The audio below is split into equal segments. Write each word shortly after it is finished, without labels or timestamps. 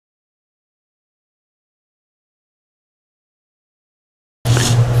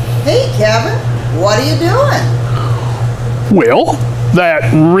Kevin, what are you doing? Well,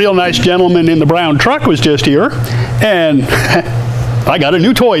 that real nice gentleman in the brown truck was just here, and I got a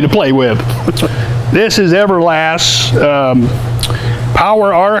new toy to play with. This is Everlast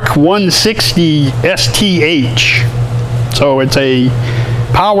PowerARC 160 STH. So it's a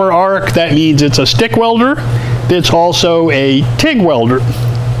PowerARC. That means it's a stick welder. It's also a TIG welder,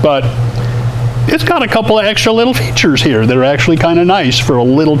 but it's got a couple of extra little features here that are actually kind of nice for a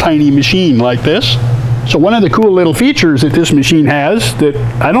little tiny machine like this. So one of the cool little features that this machine has that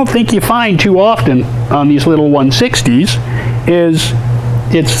I don't think you find too often on these little 160s is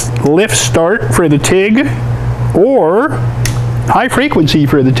it's lift start for the TIG or high frequency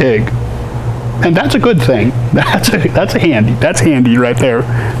for the TIG. And that's a good thing. That's handy right there.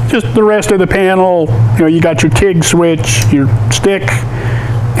 Just the rest of the panel, you know, you got your TIG switch, your stick,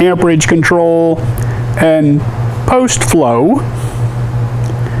 amperage control, and post flow.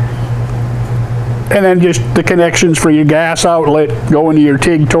 And then just the connections for your gas outlet going to your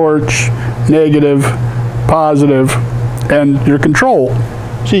TIG torch, negative, positive, and your control.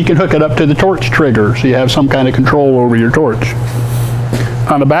 So you can hook it up to the torch trigger so you have some kind of control over your torch.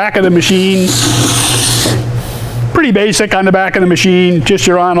 On the back of the machine, pretty basic on the back of the machine, just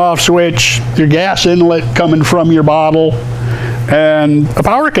your on-off switch, your gas inlet coming from your bottle, and a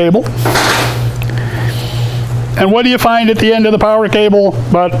power cable. And what do you find at the end of the power cable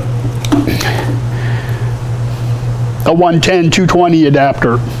but a 110-220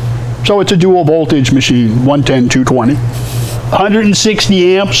 adapter? So it's a dual voltage machine, 110-220.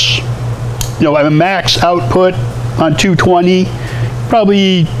 160 amps, you know, a max output on 220.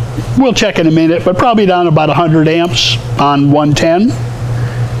 Probably, we'll check in a minute, but probably down about 100 amps on 110.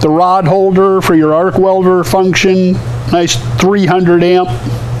 The rod holder for your arc welder function, nice 300 amp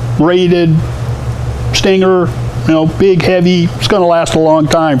rated stinger, you know, big, heavy. It's going to last a long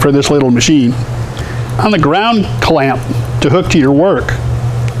time for this little machine. On the ground clamp to hook to your work,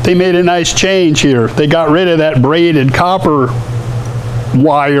 they made a nice change here. They got rid of that braided copper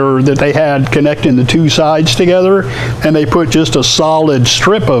wire that they had connecting the two sides together, and they put just a solid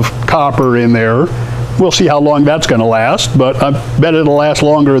strip of copper in there. We'll see how long that's going to last, but I bet it'll last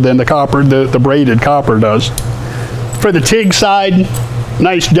longer than the copper, the braided copper does. For the TIG side,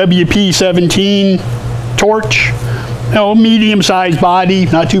 nice WP17 torch, you know, medium-sized body,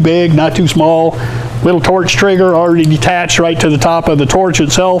 not too big, not too small. Little torch trigger already detached right to the top of the torch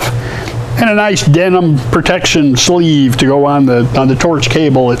itself, and a nice denim protection sleeve to go on the torch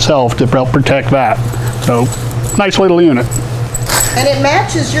cable itself to help protect that. So, nice little unit. And it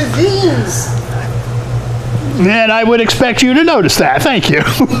matches your jeans. And I would expect you to notice that. Thank you.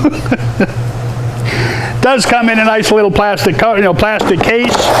 Does come in a nice little plastic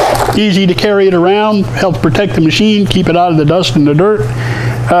case, easy to carry it around, helps protect the machine, keep it out of the dust and the dirt.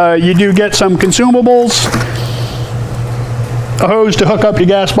 You do get some consumables, a hose to hook up your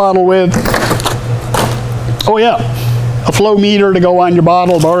gas bottle with. Oh yeah, a flowmeter to go on your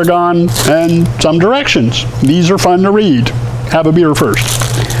bottle of argon, and some directions. These are fun to read. Have a beer first.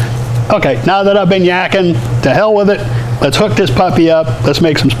 Okay, now that I've been yakking, to hell with it. Let's hook this puppy up. Let's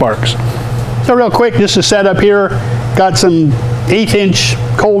make some sparks. So real quick, just to set up here, got some 1/8"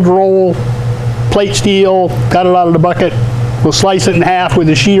 cold roll plate steel, got it out of the bucket. We'll slice it in half with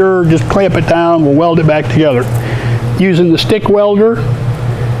a shear, just clamp it down, we'll weld it back together. Using the stick welder,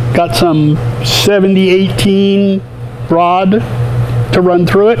 got some 70-18 rod to run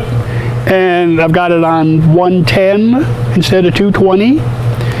through it, and I've got it on 110 instead of 220.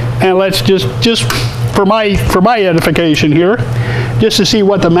 And let's just for my edification here, just to see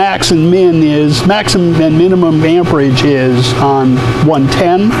what the max and min is, maximum and minimum amperage is on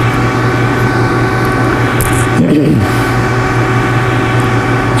 110.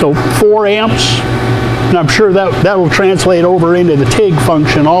 So 4 amps, and I'm sure that will translate over into the TIG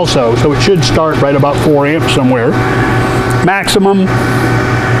function also, so it should start right about 4 amps somewhere. Maximum,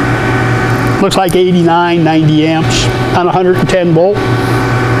 looks like 89, 90 amps on 110 volt.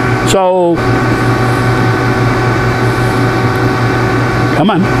 So, come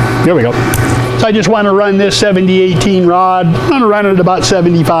on, there we go. So I just want to run this 70-18 rod. I'm going to run it at about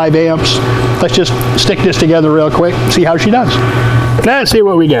 75 amps. Let's just stick this together real quick and see how she does. Let's see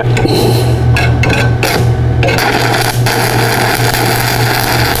what we get.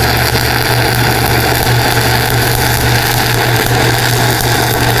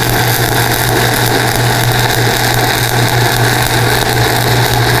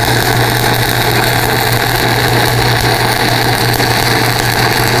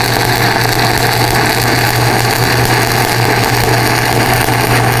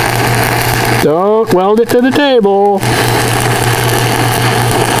 Don't weld it to the table.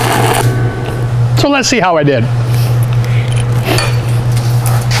 So let's see how I did.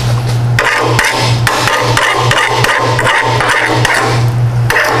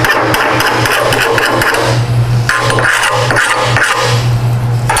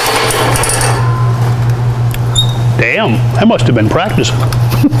 Damn, I must have been practicing.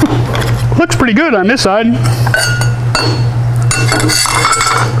 Looks pretty good on this side.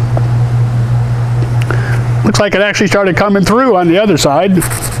 Looks like it actually started coming through on the other side.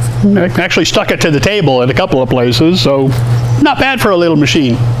 I actually stuck it to the table at a couple of places, so not bad for a little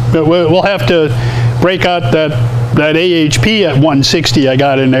machine. But we'll have to break out that AHP at 160 I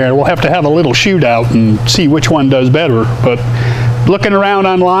got in there. We'll have to have a little shootout and see which one does better. But looking around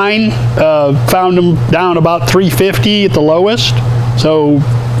online, found them down about 350 at the lowest. So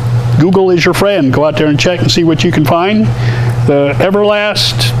Google is your friend. Go out there and check and see what you can find. The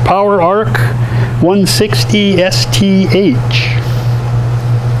Everlast PowerARC 160 STH.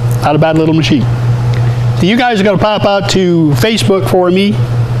 Not a bad little machine. So you guys are going to pop out to Facebook for me,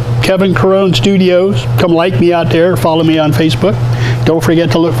 Kevin Caron Studios. Come like me out there. Follow me on Facebook. Don't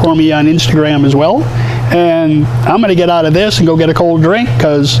forget to look for me on Instagram as well. And I'm going to get out of this and go get a cold drink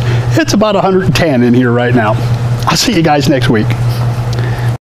because it's about 110 in here right now. I'll see you guys next week.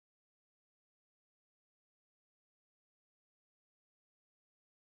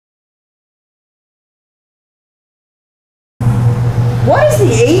 What does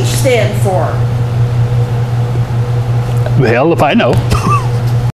the H stand for? Well, if I know.